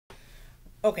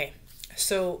Okay,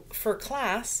 so for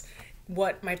class,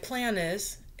 what my plan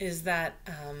is that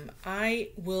I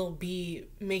will be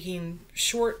making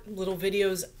short little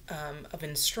videos of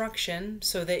instruction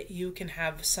so that you can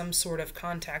have some sort of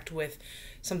contact with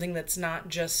something that's not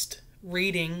just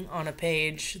reading on a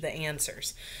page the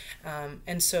answers.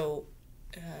 And so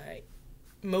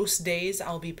most days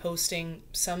I'll be posting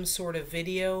some sort of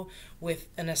video with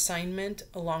an assignment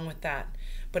along with that.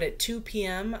 But at 2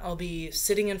 p.m., I'll be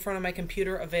sitting in front of my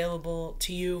computer available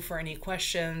to you for any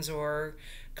questions or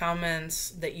comments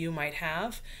that you might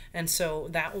have. And so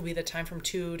that will be the time from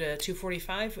 2 to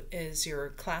 2:45 is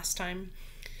your class time.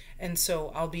 And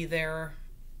so I'll be there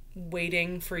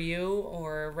waiting for you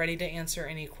or ready to answer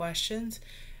any questions.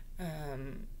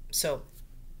 So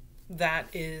that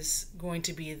is going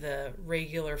to be the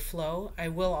regular flow. I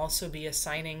will also be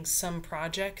assigning some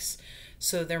projects.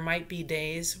 So there might be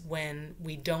days when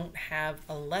we don't have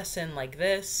a lesson like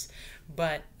this,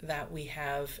 but that we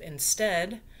have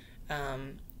instead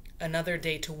another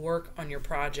day to work on your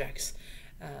projects.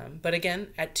 But again,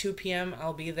 at 2 p.m.,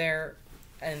 I'll be there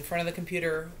in front of the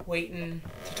computer waiting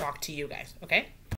to talk to you guys, okay?